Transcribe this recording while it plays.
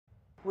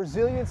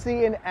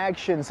Resiliency in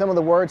action, some of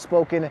the words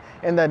spoken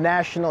in the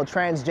National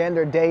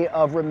Transgender Day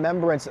of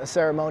Remembrance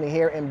ceremony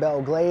here in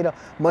Belle Glade.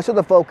 Much of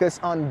the focus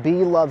on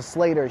B. Love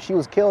Slater. She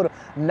was killed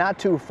not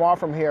too far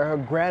from here. Her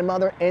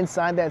grandmother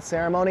inside that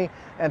ceremony,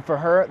 and for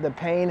her, the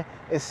pain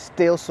is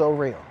still so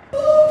real.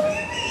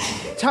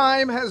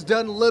 Time has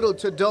done little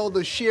to dull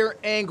the sheer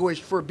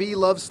anguish for B.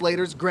 Love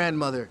Slater's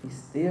grandmother. He's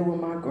still with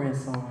my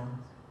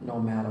grandson, no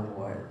matter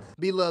what.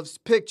 B. Love's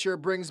picture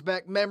brings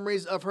back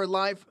memories of her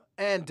life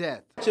and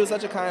death. She was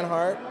such a kind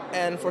heart,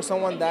 and for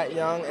someone that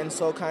young and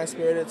so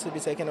kind-spirited to be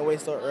taken away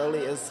so early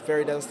is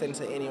very devastating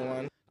to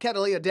anyone.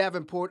 Catalia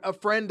Davenport, a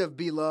friend of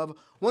B. Love,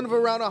 one of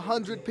around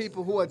 100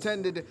 people who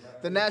attended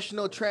the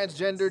National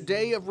Transgender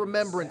Day of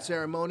Remembrance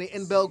ceremony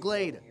in Belle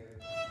Glade.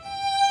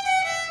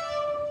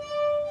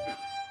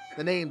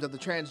 The names of the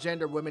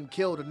transgender women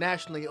killed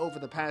nationally over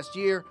the past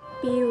year,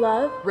 B.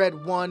 Love,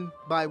 read one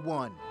by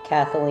one.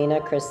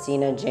 Kathalina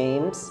Christina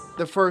James.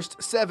 The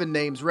first 7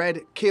 names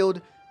read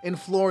killed in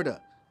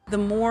Florida. The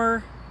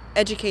more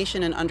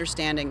education and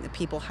understanding that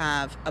people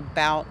have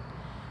about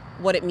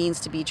what it means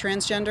to be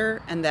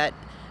transgender and that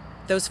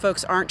those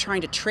folks aren't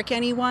trying to trick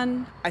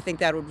anyone, I think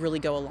that would really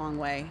go a long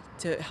way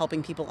to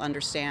helping people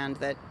understand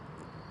that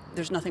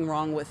there's nothing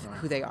wrong with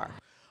who they are.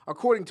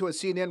 According to a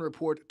CNN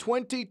report,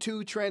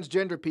 22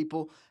 transgender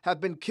people have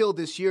been killed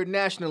this year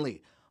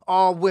nationally.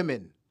 All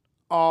women,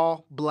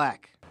 all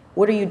black.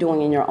 What are you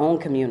doing in your own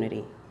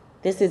community?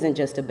 This isn't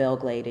just a Belle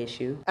Glade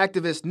issue.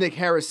 Activist Nick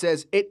Harris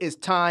says it is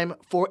time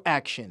for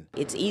action.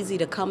 It's easy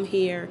to come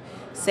here,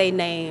 say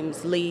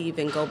names, leave,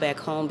 and go back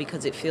home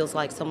because it feels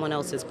like someone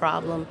else's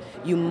problem.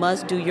 You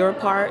must do your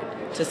part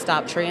to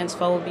stop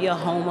transphobia,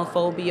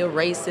 homophobia,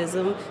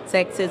 racism,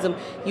 sexism.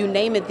 You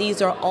name it,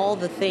 these are all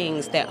the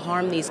things that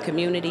harm these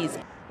communities.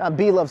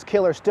 B. Love's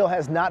killer still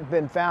has not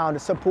been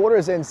found.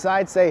 Supporters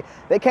inside say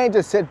they can't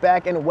just sit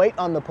back and wait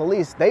on the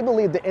police. They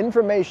believe the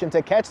information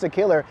to catch the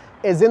killer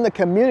is in the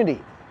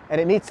community, and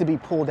it needs to be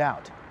pulled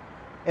out.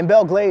 In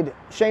Belle Glade,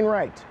 Shane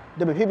Wright,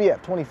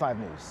 WPBF 25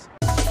 News.